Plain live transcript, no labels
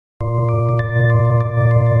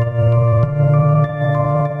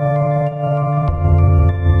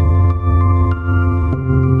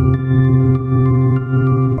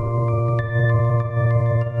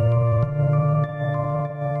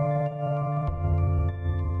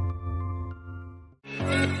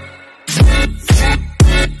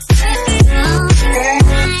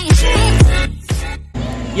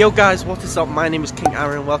Yo guys, what is up? My name is King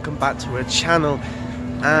Aaron, welcome back to our channel.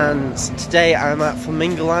 And today I'm at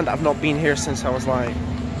Flamingo Land. I've not been here since I was like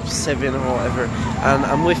 7 or whatever. And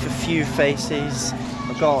I'm with a few faces.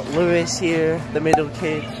 I've got Lewis here, the middle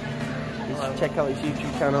kid. Check out his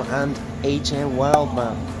YouTube channel. And AJ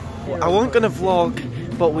Wildman. I wasn't gonna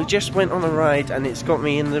vlog, but we just went on a ride and it's got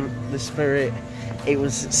me in the spirit. It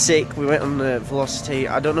was sick. We went on the Velocity.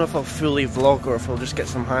 I don't know if I'll fully vlog or if I'll just get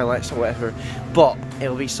some highlights or whatever, but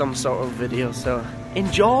it'll be some sort of video, so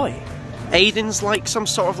enjoy. Aiden's like some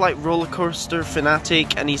sort of like roller coaster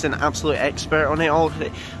fanatic and he's an absolute expert on it all.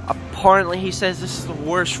 Apparently he says this is the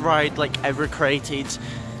worst ride like ever created,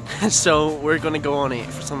 so we're gonna go on it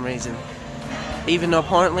for some reason, even though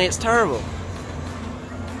apparently it's terrible.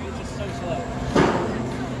 It's just so slow.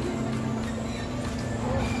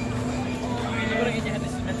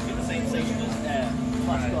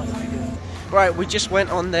 Right, we just went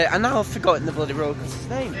on the, and now I've forgotten the bloody roller coaster's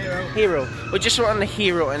name. Hero. We just went on the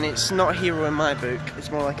Hero, and it's not a hero in my book.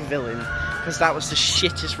 It's more like a villain, because that was the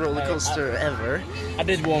shittest roller coaster ever. I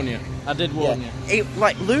did warn you. I did warn you. It,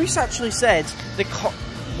 like Lewis actually said,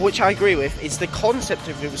 which I agree with, is the concept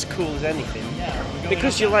of it was cool as anything. Yeah.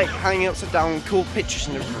 Because you're like hanging upside down, cool pictures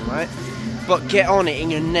and everything, right? But get on it,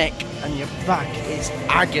 and your neck and your back is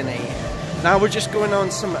agony. Now we're just going on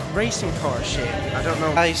some racing car shit. I don't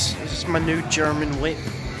know. Guys, this is my new German whip.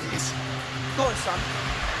 Go on, son.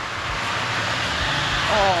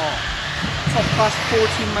 Oh, top class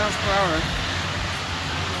 14 miles per hour.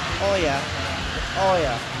 Oh yeah. Oh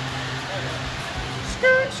yeah.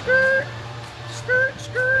 Skirt, skirt. Skirt,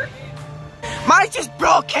 skirt. Mine just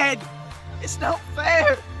broken. It's not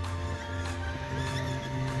fair.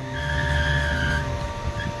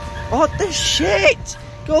 What the shit?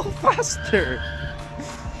 Go faster!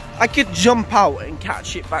 I could jump out and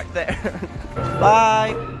catch it back there.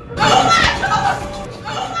 Bye!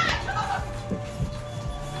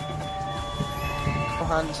 No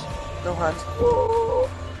hands. No hands.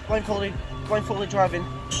 Blindfolded driving.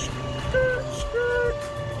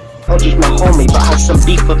 Oh, she's my homie, but has some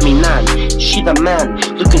beef with me, nan. She the man,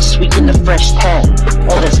 looking sweet in the fresh tan.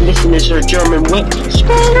 All that's missing is her German whip.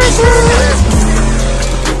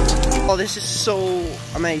 Oh, this is so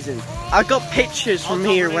amazing. I got pictures from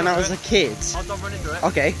here when I was a kid. I'll run into it.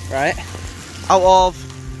 Okay, right. Out of...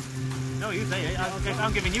 No, you say it.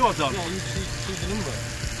 I'm giving you odds on. No, you choose the number.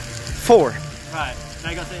 4. Right. Now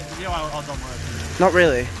you got to say, you know how odds on work. Not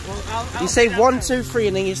really. Well, you say 1, 2, 3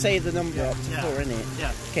 and then you say the number up to 4, innit?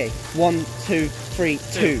 Yeah. Okay, 1, 2, 3,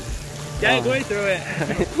 2. Yeah, go through it.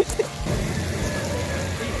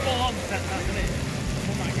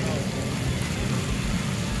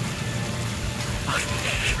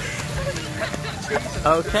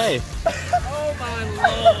 Okay. Oh my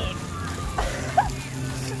lord.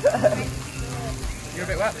 You're a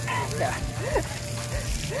bit wet. Yeah.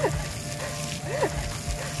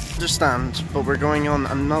 Understand, but we're going on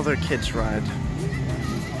another kids ride.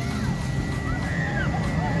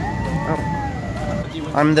 Oh.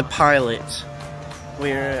 I'm the pilot.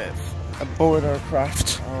 We're aboard our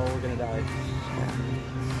craft. Oh, we're gonna die.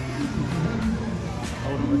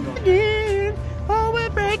 Oh my god. Oh, we're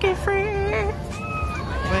breaking free.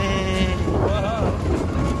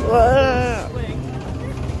 Whoa.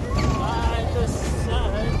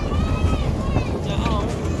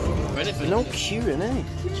 No queuing, eh?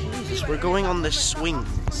 Jesus, we're going on the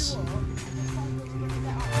swings.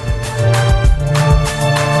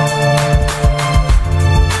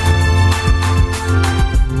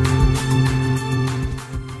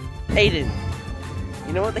 Aiden,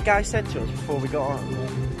 you know what the guy said to us before we got on?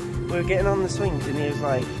 We were getting on the swings and he was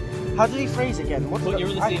like, how did he phrase it again? Put your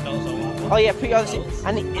other seatbelts on. Oh yeah, put your other seat.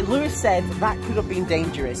 And Lewis said that could have been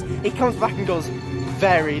dangerous. He comes back and goes,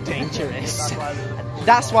 very dangerous.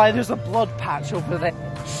 That's why there's a blood patch over there.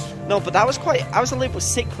 No, but that was quite, I was a little bit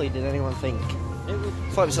sickly, did anyone think? I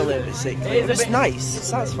thought it was a little bit sickly. It was nice, it's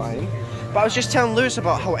satisfying. But I was just telling Lewis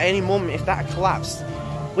about how any moment, if that collapsed,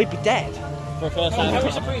 we'd be dead. For the first time. I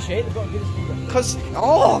just appreciate they've got Guinness World Record. Because,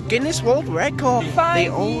 oh, Guinness World Record. The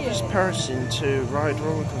oldest person to ride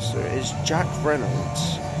roller coaster is Jack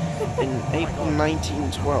Reynolds in April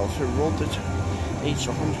 1912, who rolled it aged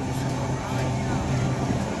 105.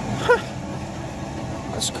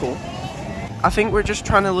 That's cool. I think we're just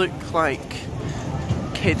trying to look like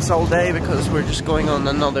kids all day because we're just going on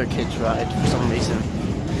another kids ride for some reason.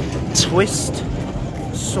 Twist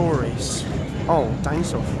Saurus. Oh,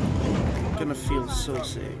 dinosaur. I'm gonna feel so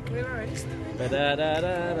sick. The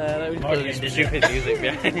stupid music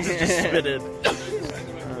behind it just spinning.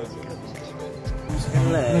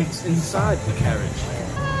 Legs inside the carriage.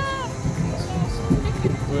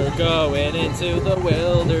 We're going into the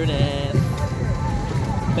wilderness.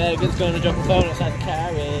 Megan's gonna drop a phone outside the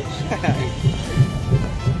carriage.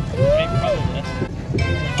 Probably.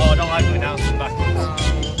 Oh, I don't like going down backwards.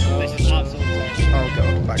 This is absolutely terrible. I'll go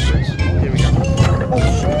backwards. Here we go.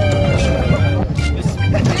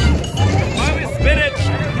 Why are we spinning?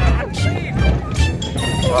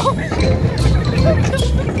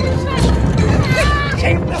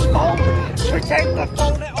 Take the phone! Protect the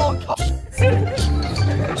phone at all costs!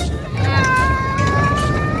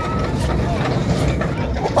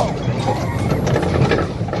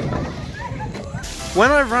 When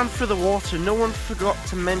I ran through the water, no one forgot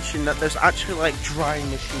to mention that there's actually like drying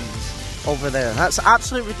machines over there. That's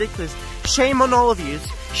absolutely ridiculous. Shame on all of yous.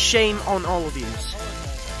 Shame on all of yous.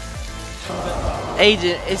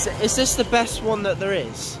 Aiden, is this the best one that there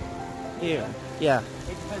is? Here. Yeah.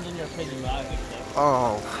 It depends on your opinion, but I think so.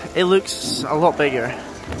 Oh, it looks a lot bigger.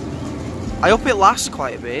 I hope it lasts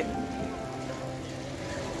quite a bit.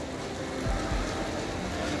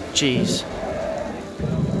 Jeez.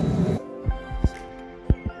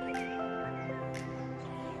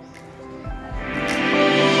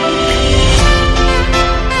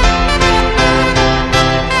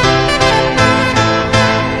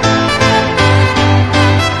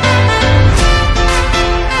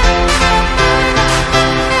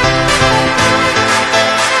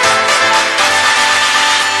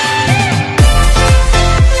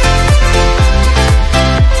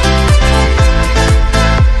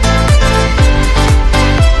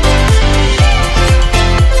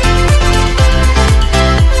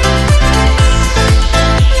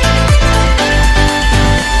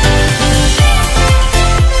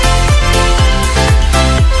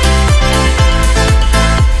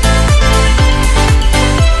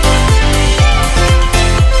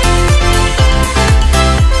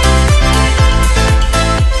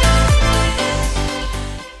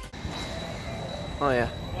 Oh yeah,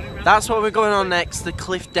 that's what we're going on next, the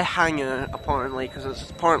Cliff de Hanger, apparently, because it's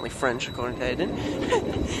apparently French according to Aiden.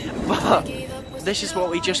 But this is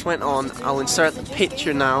what we just went on. I'll insert the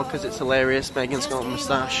picture now because it's hilarious. Megan's got a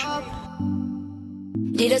moustache.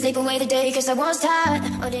 Did I sleep away the day because I was tired?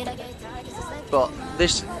 Or did I get tired 'cause I slept? But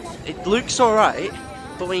this, it looks alright,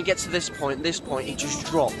 but when you get to this point, it just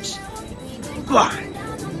drops. Bang!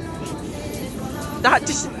 That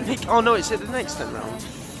doesn't make, oh no, it's at the next time round.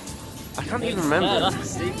 I can't even remember. Yeah, that's the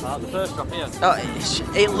steep part, the first drop here.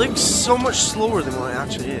 It looks so much slower than what it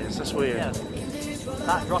actually is. That's weird. Yeah.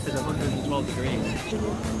 That drop is 112 degrees.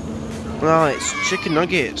 Right, it's chicken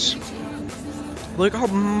nuggets. Look how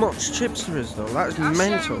much chips there is though. That is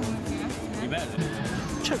mental. You better.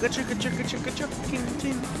 Chugga chugga chugga chugga chugging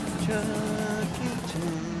tin.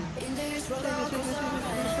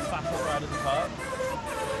 Fastest ride in the park.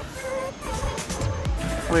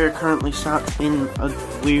 We're currently sat in a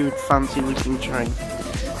weird fancy looking train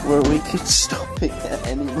where we could stop it at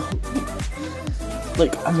any moment.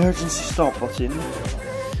 Like, emergency stop button.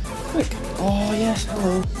 Quick. Oh yes,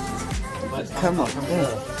 hello. Come on, come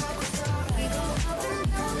here.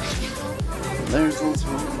 There's also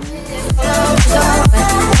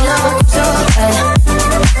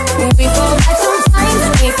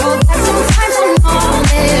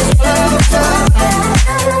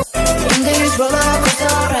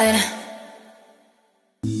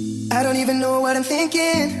I don't even know what I'm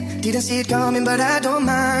thinking. Didn't see it coming, but I don't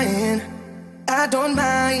mind. I don't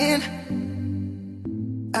mind.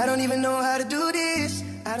 I don't even know how to do this.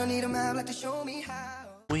 I don't need a map like to show me how.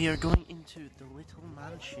 we are going into the little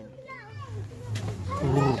mansion.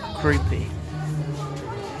 Ooh, creepy.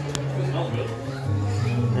 Oh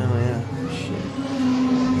yeah. Shit.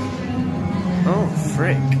 Oh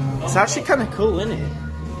frick. It's actually kinda cool, isn't it?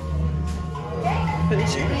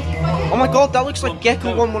 Oh my god, that looks like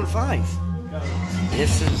Gecko 115.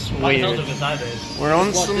 This is weird. We're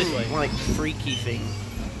on some like freaky thing.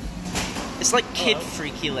 It's like kid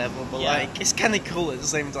freaky level, but like it's kind of cool at the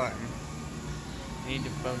same time. You need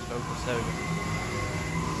your phone to focus, so.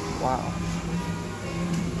 Wow.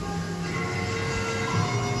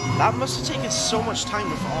 That must have taken so much time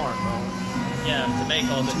with art, though. Yeah, to make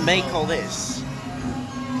all this. To make all this.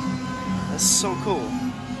 That's so cool.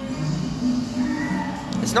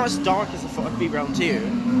 It's not as dark as I thought it'd be round here.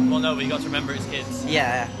 Well, no, but you got to remember it's kids.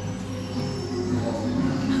 Yeah.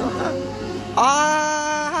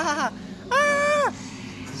 Ah! Ah!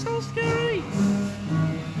 So scary!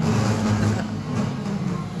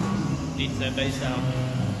 Need to turn base down.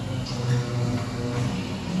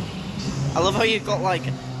 I love how you've got like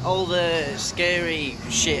all the scary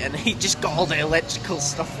shit and he just got all the electrical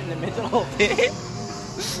stuff in the middle of it.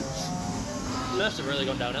 Must have really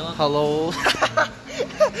gone downhill. Hello.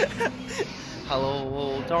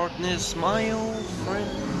 Hello, darkness, my old friend.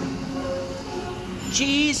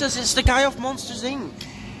 Jesus, it's the guy off Monsters Inc.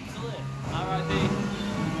 R.I.P.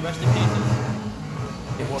 Rest in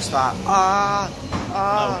pieces. What's that?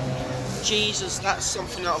 Jesus, that's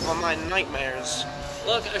something out of my nightmares.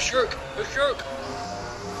 Look, a shark! A shark!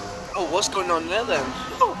 Oh, what's going on there then?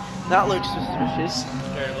 Oh, that looks suspicious.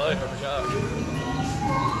 Scary life from a shark.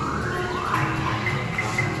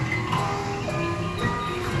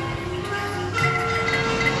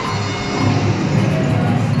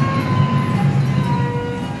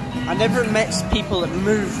 I never met people that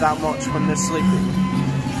move that much when they're sleeping.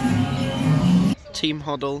 Team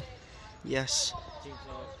huddle, yes.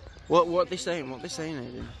 What are they saying? What are they saying,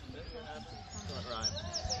 Aiden?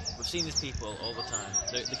 We've seen these people all the time.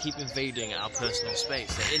 They keep invading our personal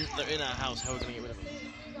space. They're in our house. How are we going to get rid of them?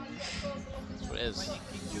 That's what it is.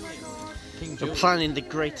 King They're Julian. planning the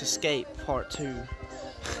Great Escape Part 2.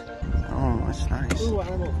 Oh, that's nice. Ooh,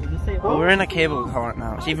 animals. Did you say Well, we're in a cable car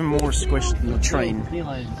now. It's even more squished than the train. Sea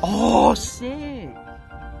lions. Oh, sick!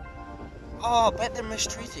 Oh, I bet they're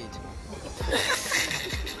mistreated.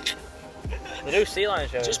 The new sea lion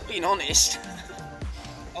show. Just being honest.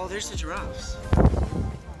 Oh, there's the giraffes.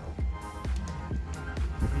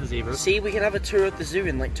 The zebras. See, we can have a tour of the zoo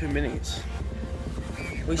in like 2 minutes.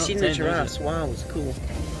 We've seen the giraffes. Wow, it's cool.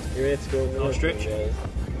 You ready to go on the ostrich?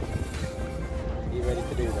 You ready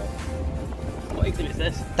to do that? What exhibit is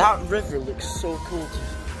this? That river looks so cool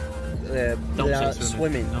to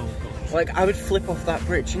swimming. No. Like, I would flip off that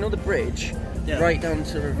bridge. You know the bridge? Yeah. Right down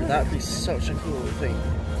to the river. That would be such a cool thing.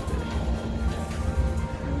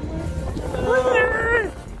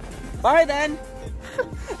 Bye then!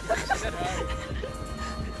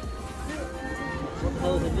 What the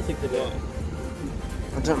hell is in this exhibit?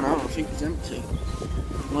 I don't know, I think it's empty.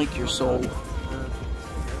 Like your soul.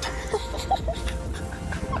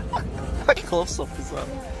 How close up is that?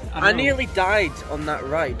 I nearly died on that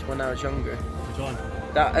ride when I was younger. Which one?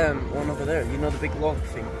 That one over there, you know the big log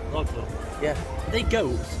thing? Log club. Yeah. Are they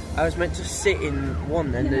goats? I was meant to sit in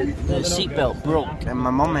one and the seatbelt broke and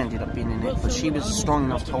my mum ended up being in it, but she was strong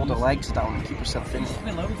enough to hold her legs down and keep herself in it.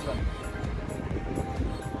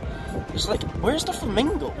 It's like, where's the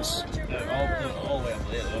flamingos? They're all the way up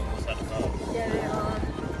there, they're almost at the top.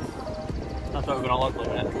 That's why we're going to log club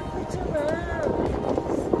it.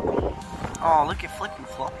 Oh, look at Flip and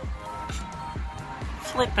Flop.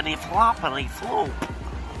 Flippity floppity flop.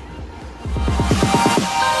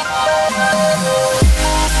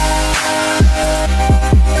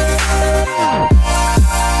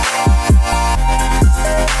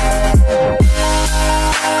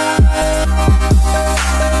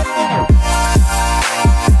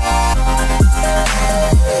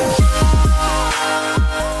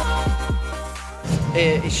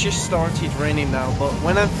 It's just started raining now, but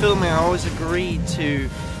when I'm filming I always agree to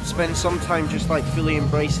spend some time just like fully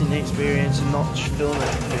embracing the experience and not just filming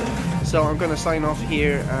it. So I'm going to sign off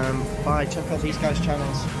here. Bye, check out these guys'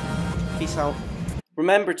 channels. Peace out.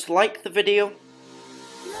 Remember to like the video,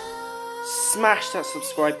 smash that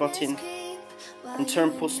subscribe button and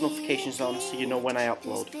turn post notifications on so you know when I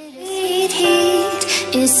upload. Heat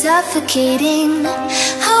is suffocating.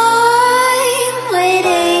 I'm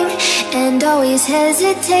waiting and always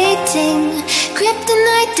hesitating.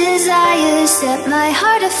 Kryptonite desires set my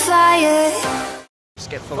heart afire. Let's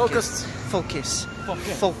get focused.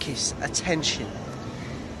 Focus. Attention.